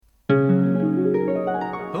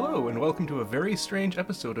welcome to a very strange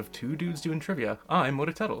episode of Two Dudes Doing Trivia. I'm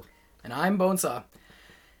Odatetyl. And I'm Bonesaw.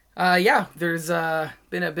 There's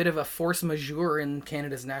been a bit of a force majeure in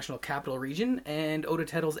Canada's national capital region, and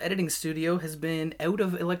Odatetyl's editing studio has been out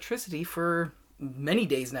of electricity for many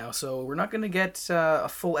days now, so we're not going to get a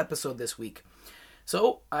full episode this week.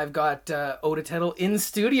 So I've got Odatetyl in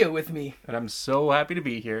studio with me. And I'm so happy to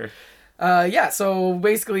be here. So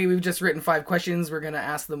basically we've just written 5 questions. We're going to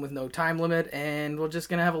ask them with no time limit, and we're just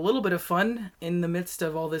going to have a little bit of fun in the midst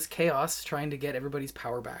of all this chaos, trying to get everybody's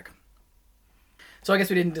power back. So I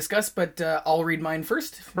guess we didn't discuss, but I'll read mine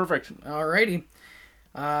first. Perfect. Alrighty.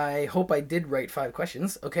 I hope I did write 5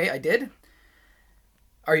 questions. Okay, I did.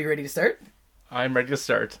 Are you ready to start? I'm ready to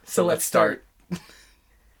start. So let's start.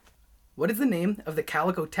 What is the name of the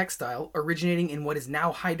calico textile originating in what is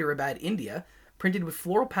now Hyderabad, India, printed with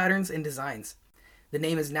floral patterns and designs? The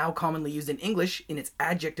name is now commonly used in English in its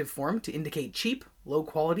adjective form to indicate cheap, low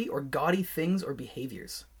quality, or gaudy things or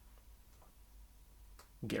behaviors.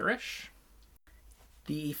 Garish?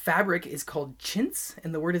 The fabric is called chintz,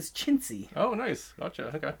 and the word is chintzy. Oh, nice.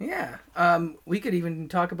 Gotcha. Okay. Yeah. We could even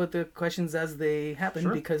talk about the questions as they happen,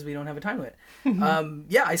 Sure. because we don't have a time limit.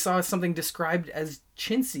 I saw something described as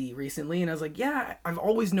chintzy recently, and I was like, yeah, I've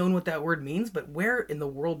always known what that word means, but where in the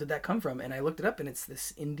world did that come from? And I looked it up, and it's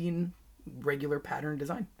this Indian regular pattern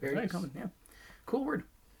design. Very Nice. common. Yeah. Cool word.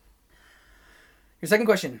 Your second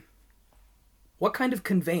question. What kind of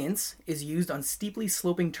conveyance is used on steeply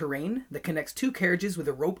sloping terrain that connects 2 carriages with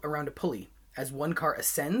a rope around a pulley? As one car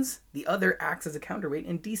ascends, the other acts as a counterweight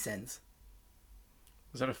and descends.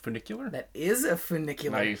 Is that a funicular? That is a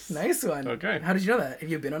funicular. Nice. Nice one. Okay. How did you know that? Have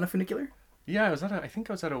you been on a funicular? Yeah, I think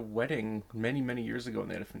I was at a wedding many years ago and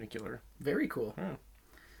they had a funicular. Very cool. Oh.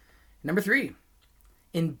 Number 3.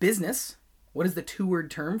 In business, what is the 2-word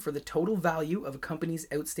term for the total value of a company's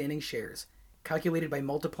outstanding shares, calculated by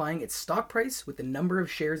multiplying its stock price with the number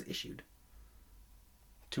of shares issued?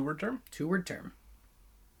 2-word term? 2-word term.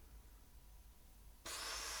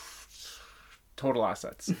 Total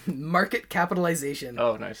assets. Market capitalization.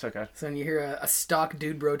 Oh, nice. Okay. So when you hear a stock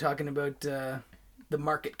dude bro talking about the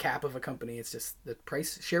market cap of a company, it's just the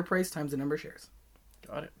share price times the number of shares.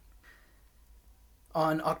 Got it.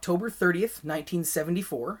 On October 30th,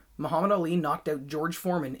 1974, Muhammad Ali knocked out George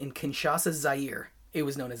Foreman in Kinshasa, Zaire. It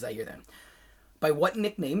was known as Zaire then. By what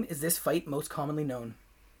nickname is this fight most commonly known?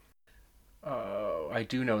 I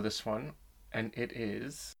do know this one, and it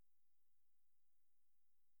is...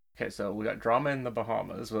 Okay, so we got drama in the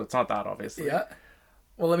Bahamas. Well, it's not that, obviously. Yeah.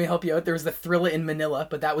 Well, let me help you out. There was the Thrilla in Manila,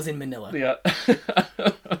 but that was in Manila. Yeah.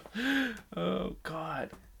 Oh,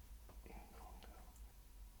 God.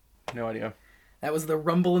 No idea. That was the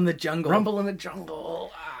Rumble in the Jungle. Rumble in the Jungle.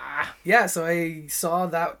 Ah. Yeah, so I saw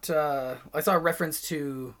that, I saw a reference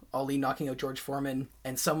to Ali knocking out George Foreman,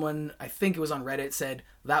 and someone, I think it was on Reddit, said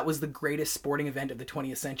that was the greatest sporting event of the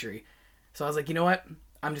 20th century. So I was like, you know what?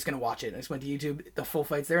 I'm just going to watch it. I just went to YouTube, the full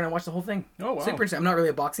fight's there, and I watched the whole thing. Oh, wow. Super interesting. I'm not really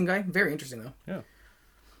a boxing guy. Very interesting, though. Yeah.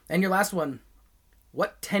 And your last one.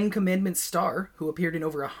 What 10 Commandments star, who appeared in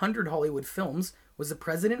over 100 Hollywood films, was the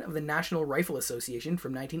president of the National Rifle Association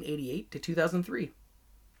from 1988 to 2003?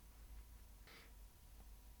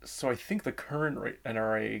 So I think the current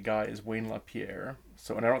NRA guy is Wayne LaPierre.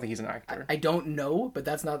 And I don't think he's an actor. I don't know, but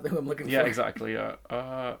that's not who I'm looking for. Yeah, exactly. Yeah.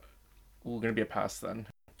 Going to be a pass then.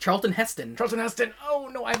 Charlton Heston. Charlton Heston. Oh,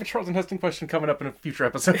 no, I have a Charlton Heston question coming up in a future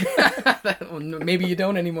episode. Maybe you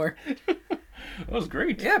don't anymore. That was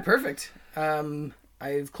great. Yeah, perfect.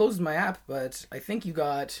 I've closed my app, but I think you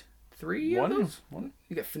got 3 of those. One.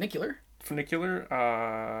 You got funicular. Funicular.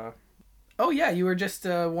 Oh, yeah, you were just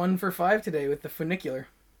 1 for 5 today with the funicular,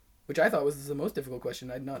 which I thought was the most difficult question.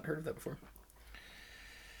 I'd not heard of that before.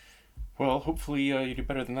 Well, hopefully you do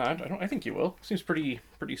better than that. I think you will. Seems pretty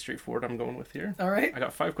straightforward. I'm going with here. All right. I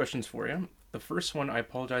got 5 questions for you. The first one, I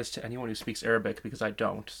apologize to anyone who speaks Arabic because I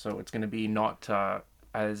don't, so it's going to be not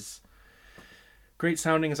as great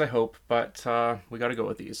sounding as I hope, but we got to go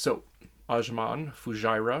with these. So, Ajman,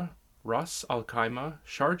 Fujairah, Ras Al Khaimah,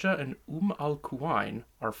 Sharjah, and Al Quwain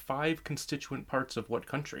are 5 constituent parts of what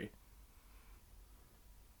country?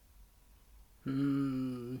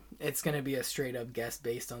 It's going to be a straight up guess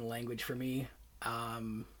based on language for me.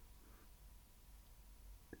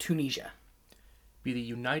 Tunisia. Be the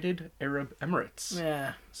United Arab Emirates.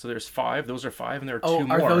 Yeah. So there's 5. Those are 5, and there are 2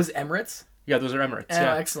 more. Are those Emirates? Yeah, those are Emirates. Oh,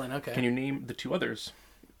 yeah. Excellent. Okay. Can you name the 2 others?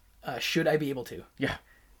 Should I be able to? Yeah.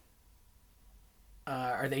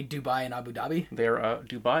 Are they Dubai and Abu Dhabi? They're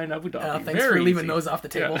Dubai and Abu Dhabi. Thanks Very for leaving easy. those off the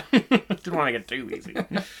table. Yeah. Didn't want to get too easy.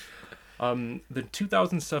 The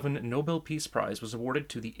 2007 Nobel Peace Prize was awarded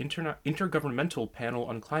to the Intergovernmental Panel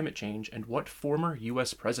on Climate Change and what former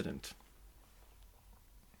U.S. president?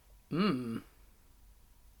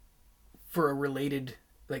 For a related,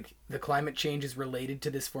 like, the climate change is related to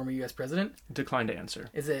this former U.S. president? Decline to answer.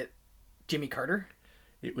 Is it Jimmy Carter?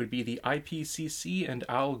 It would be the IPCC and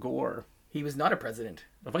Al Gore. He was not a president.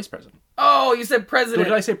 A vice president. Oh, you said president.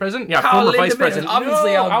 Did I say president? Yeah, Kyle former vice Lindemann, president.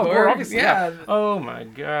 obviously Al Gore. Obviously, yeah. Oh my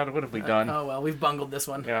God, what have we done? Oh well, we've bungled this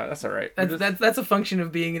one. Yeah, that's all right. That's a function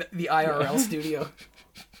of being the IRL studio.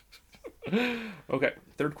 Okay,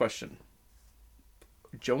 third question.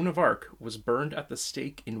 Joan of Arc was burned at the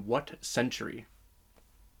stake in what century?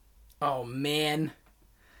 Oh man.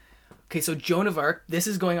 Okay, so Joan of Arc. This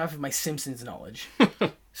is going off of my Simpsons knowledge.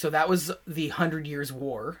 So that was the 100 Years'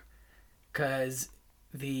 War, because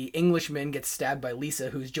the Englishman gets stabbed by Lisa,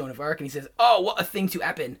 who's Joan of Arc, and he says, "Oh, what a thing to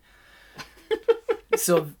happen."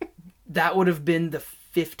 So that would have been the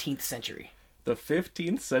 15th century. The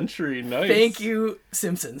 15th century, nice. Thank you,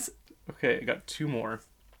 Simpsons. Okay, I got two more.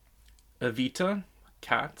 Evita,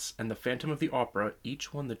 Cats, and The Phantom of the Opera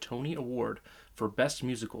each won the Tony Award for Best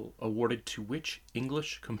Musical, awarded to which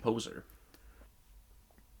English composer?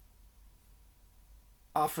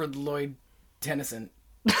 Alfred Lloyd Tennyson.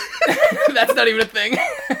 That's not even a thing.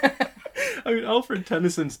 I mean, Alfred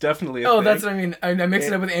Tennyson's definitely a thing. Oh, that's what I mean. I mixed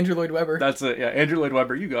it up with Andrew Lloyd Webber. That's it, yeah. Andrew Lloyd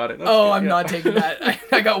Webber, you got it. That's good, I'm not taking that.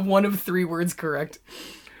 I got one of three words correct.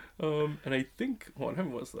 And I think, what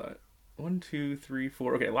time was that? 1, 2, 3,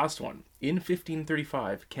 4. Okay, last one. In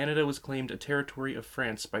 1535, Canada was claimed a territory of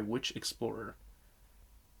France by which explorer?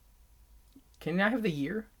 Can I have the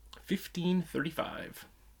year? 1535.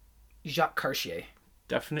 Jacques Cartier.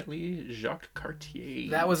 Definitely Jacques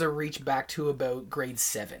Cartier. That was a reach back to about grade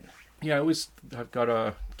 7. Yeah, I've got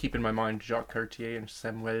to keep in my mind Jacques Cartier and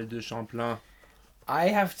Samuel de Champlain. I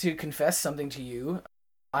have to confess something to you.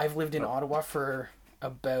 I've lived in Ottawa for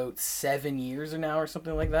about 7 years now or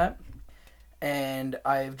something like that. And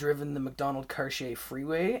I've driven the McDonald-Cartier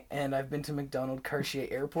freeway, and I've been to McDonald-Cartier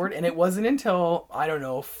Airport, and it wasn't until,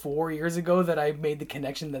 4 years ago that I made the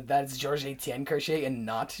connection that that's Georges-Étienne Cartier and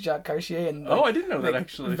not Jacques Cartier. And I didn't know that,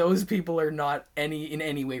 actually. Those people are not in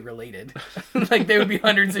any way related. Like, they would be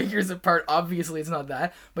hundreds of years apart. Obviously, it's not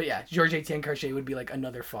that. But yeah, Georges-Étienne Cartier would be like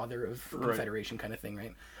another father of Confederation kind of thing,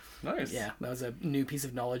 right? Nice. Yeah, that was a new piece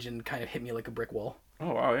of knowledge and kind of hit me like a brick wall.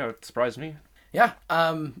 Oh, wow, yeah, it surprised me. Yeah,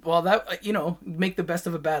 well, that, make the best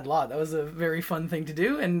of a bad lot. That was a very fun thing to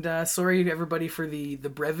do, and sorry to everybody for the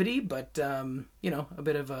brevity, but, a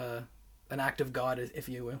bit of an act of God, if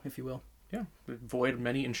you will. Yeah, void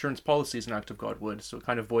many insurance policies an act of God would, so it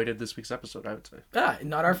kind of voided this week's episode, I would say.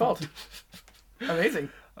 Not our fault. Amazing.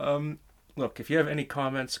 Look, if you have any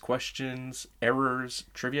comments, questions, errors,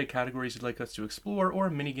 trivia categories you'd like us to explore, or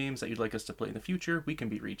mini games that you'd like us to play in the future, we can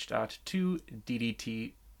be reached at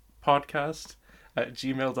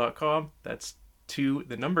 2ddtpodcast@gmail.com. That's 2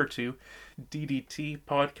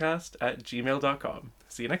 ddtpodcast@gmail.com.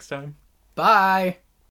 See you next time. Bye.